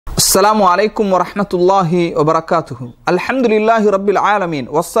Assalamu alaikum wa rahmatullahi wa barakatuhu. Alhamdulillahi rabbil alamin.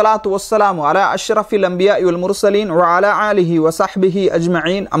 Wassalatu wassalamu ala ashrafil anbiya'i wal mursalin wa ala alihi wa sahbihi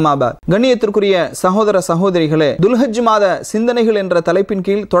ajma'in amma ba'd. கண்ணியத்திற்குரிய சகோதர சகோதரிகளே, துல்ஹஜ் மாத சிந்தனைகள் என்ற தலைப்பின்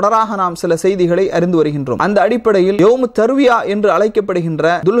கீழ் தொடராக நாம் சில செய்திகளை அறிந்து வருகின்றோம். அந்த அடிப்படையில் யௌமு தர்வியா என்று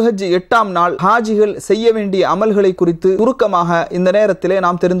அழைக்கப்படுகின்ற துல்ஹஜ் 8ஆம் நாள் ஹாஜிகள் செய்ய வேண்டிய அமல்களை குறித்து சுருக்கமாக இந்த நேரத்திலே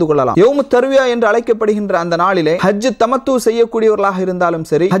நாம் தெரிந்து கொள்ளலாம். யௌமு தர்வியா என்று அழைக்கப்படுகின்ற அந்த நாளிலே ஹஜ் தமத்து செய்யக்கூடியவர்களாக இருந்தாலும்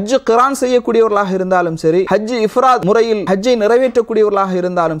சரி, ஹஜ் குரான் செய்யக்கூடியவர்களாக இருந்தாலும் சரி, ஹஜ் இஃப்ராத் முறையில் ஹஜ்ஜை நிறைவேற்றக்கூடியவர்களாக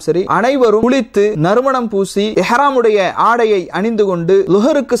இருந்தாலும் சரி, அனைவரும் குளித்து நறுமணம் பூசி இஹ்ராமுடைய ஆடையை அணிந்து கொண்டு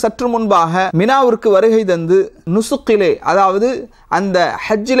லுஹருக்கு சற்று முன்பாக மினாவிற்கு வருகை தந்து நுசுக்கிலே, அதாவது அந்த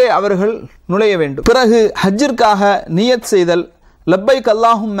ஹஜ்ஜிலே அவர்கள் நுழைய வேண்டும். பிறகு ஹஜ்ஜிற்காக நியத் செய்தல், லப்பைக்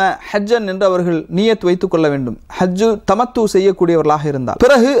அல்லாஹும்ம ஹஜ்ஜன் என்று அவர்கள் நியத் வைத்துக் கொள்ள வேண்டும். ஹஜ்ஜு தமத்து செய்யக்கூடியவர்களாக இருந்தால்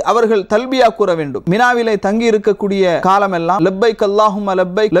பிறகு அவர்கள் தல்பியா கூற வேண்டும். மினாவிலே தங்கி இருக்கக்கூடிய காலமெல்லாம் லப்பைக் அல்லாஹும்ம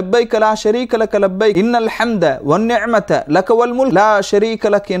லப்பைக், லப்பைக் லா ஷரீக லக லப்பைக், இன்னல் ஹம்த வன் நிஅமத லக வல் முல்க் லா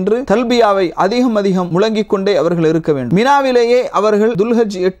ஷரீக லக் என்று தல்பியாவை அதிகம் முழங்கிக் கொண்டே அவர்கள் இருக்க வேண்டும். மினாவிலேயே அவர்கள்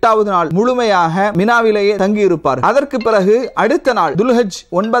துல்ஹஜ் 8வது நாள் முழுமையாக மினாவிலேயே தங்கி இருப்பார்கள். அதற்கு பிறகு அடுத்த நாள் துல்ஹஜ்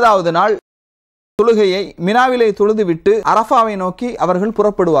 9வது நாள் தொழுகையை மினாவிலே தொழுதுவிட்டு அரஃபாவை நோக்கி அவர்கள்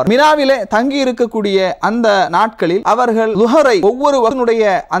புறப்படுவார். மினாவிலே தங்கி இருக்கக்கூடிய அந்த நாட்களில் அவர்கள் லுஹரை ஒவ்வொரு வக்துடைய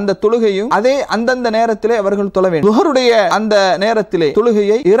அந்த தொழுகையும் அதே அந்தந்த நேரத்திலே அவர்கள் தொழ வேண்டும். லுஹருடைய அந்த நேரத்திலே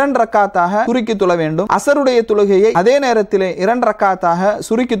தொழுகையை 2 ரக்காத்தாக சுருக்கி தொழ வேண்டும். அசருடைய தொழுகையை அதே நேரத்திலே 2 ரக்காத்தாக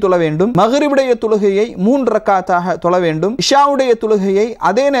சுருக்கி தொழ வேண்டும். மக்ரிபுடைய தொழுகையை 3 ரக்காத்தாக தொழ வேண்டும். இஷாவுடைய தொழுகையை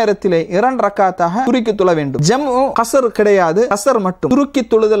அதே நேரத்திலே 2 ரக்காத்தாக சுருக்கி தொழ வேண்டும். ஜம்உ கஸர் கிடையாது, கஸர் மட்டும், சுருக்கி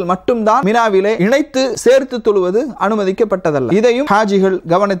தொழுதல் மட்டும்தான் மினாவிலே இணைத்து சேர்த்து தொழுவது அனுமதிக்கப்பட்டதல்ல. இதையும் ஹாஜிகள்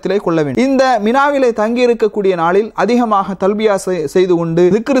கவனத்திலே கொள்ள வேண்டும். இந்த மினாவிலே தங்கி இருக்கக்கூடிய நாளில் அதிகமாக தல்பியா செய்து கொண்டு,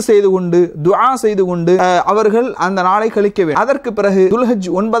 திக்ர் செய்து கொண்டு, துஆ செய்து கொண்டு அவர்கள் அந்த நாளை கழிக்க வேண்டும். அதற்கு பிறகு துல்ஹஜ்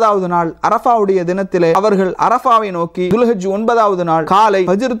 9வது நாள் அரஃபாவுடைய தினத்திலே அவர்கள் அரஃபாவை நோக்கி துல்ஹஜ் 9வது நாள் காலை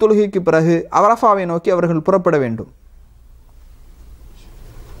ஃபஜ்ர் தொழுகைக்கு பிறகு அரஃபாவை நோக்கி அவர்கள் புறப்பட வேண்டும்.